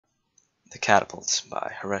The Catapult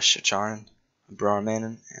by Haresh, Shiwcharan, Abrar,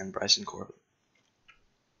 Mannan, and Bryson, Corbett.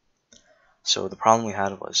 So the problem we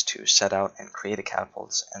had was to set out and create a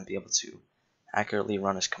catapult and be able to accurately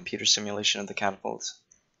run a computer simulation of the catapult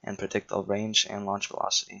and predict the range and launch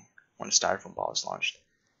velocity when a styrofoam ball is launched.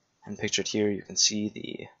 And pictured here you can see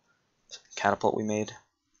the catapult we made.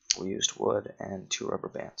 We used wood and 2 rubber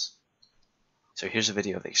bands. So here's a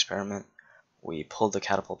video of the experiment. We pulled the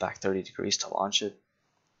catapult back 30 degrees to launch it,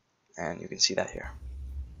 and you can see that here.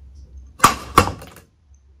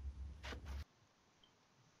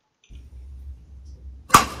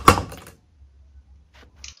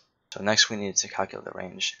 So next we needed to calculate the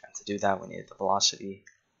range, and to do that we needed the velocity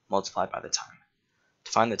multiplied by the time.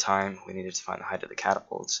 To find the time, we needed to find the height of the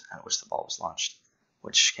catapult at which the ball was launched,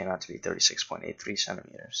 which came out to be 36.83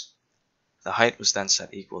 centimeters. The height was then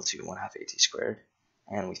set equal to 1/2 AT squared,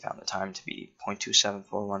 and we found the time to be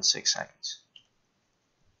 0.27416 seconds.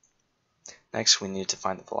 Next we needed to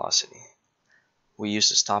find the velocity. We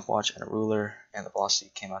used a stopwatch and a ruler, and the velocity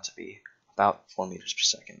came out to be about 4 meters per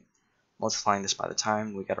second. Multiplying this by the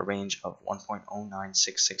time, we got a range of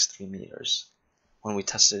 1.09663 meters. When we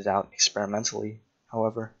tested it out experimentally,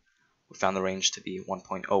 however, we found the range to be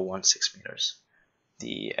 1.016 meters.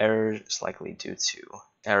 The error is likely due to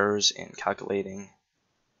errors in calculating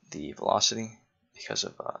the velocity because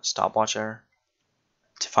of a stopwatch error.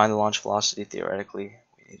 To find the launch velocity, theoretically,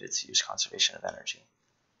 we needed to use conservation of energy.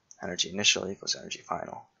 Energy initial equals energy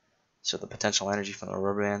final. So the potential energy from the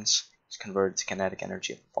rubber bands is converted to kinetic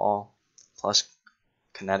energy of the ball plus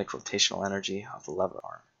kinetic rotational energy of the lever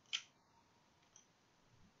arm.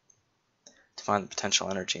 To find the potential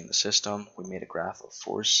energy in the system, we made a graph of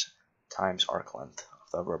force times arc length of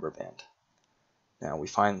the rubber band. Now we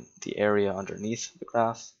find the area underneath the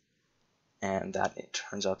graph, and that it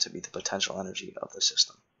turns out to be the potential energy of the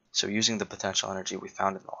system. So using the potential energy we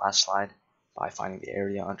found in the last slide by finding the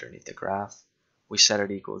area underneath the graph, we set it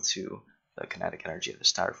equal to the kinetic energy of the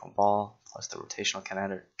styrofoam ball plus the rotational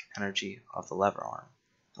kinetic energy of the lever arm,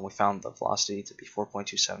 and we found the velocity to be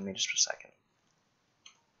 4.27 meters per second.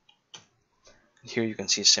 And here you can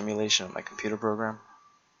see a simulation of my computer program.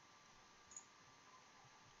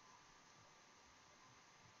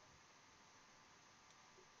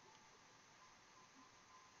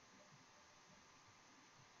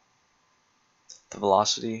 The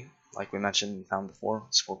velocity, like we mentioned and found before,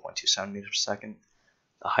 is 4.27 meters per second.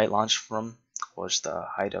 The height launched from was the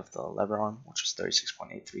height of the lever arm, which was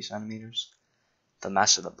 36.83 centimeters. The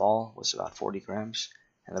mass of the ball was about 40 grams,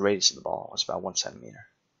 and the radius of the ball was about 1 centimeter.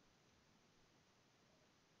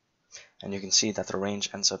 And you can see that the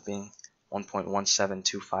range ends up being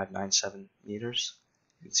 1.172597 meters.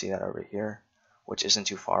 You can see that over here, which isn't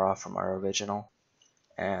too far off from our original.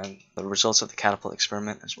 And the results of the catapult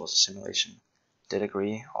experiment, as well as the simulation, did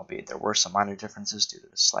agree, albeit there were some minor differences due to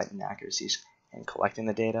the slight inaccuracies in collecting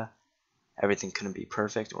the data. Everything couldn't be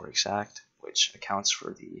perfect or exact, which accounts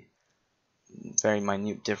for the very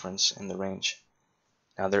minute difference in the range.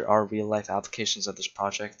 Now there are real-life applications of this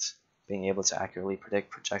project. Being able to accurately predict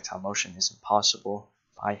projectile motion is impossible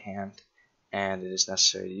by hand, and it is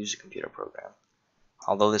necessary to use a computer program.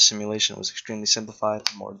 Although this simulation was extremely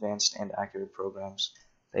simplified, more advanced and accurate programs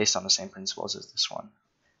based on the same principles as this one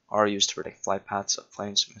are used to predict flight paths of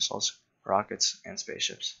planes, missiles, rockets, and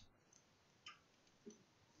spaceships.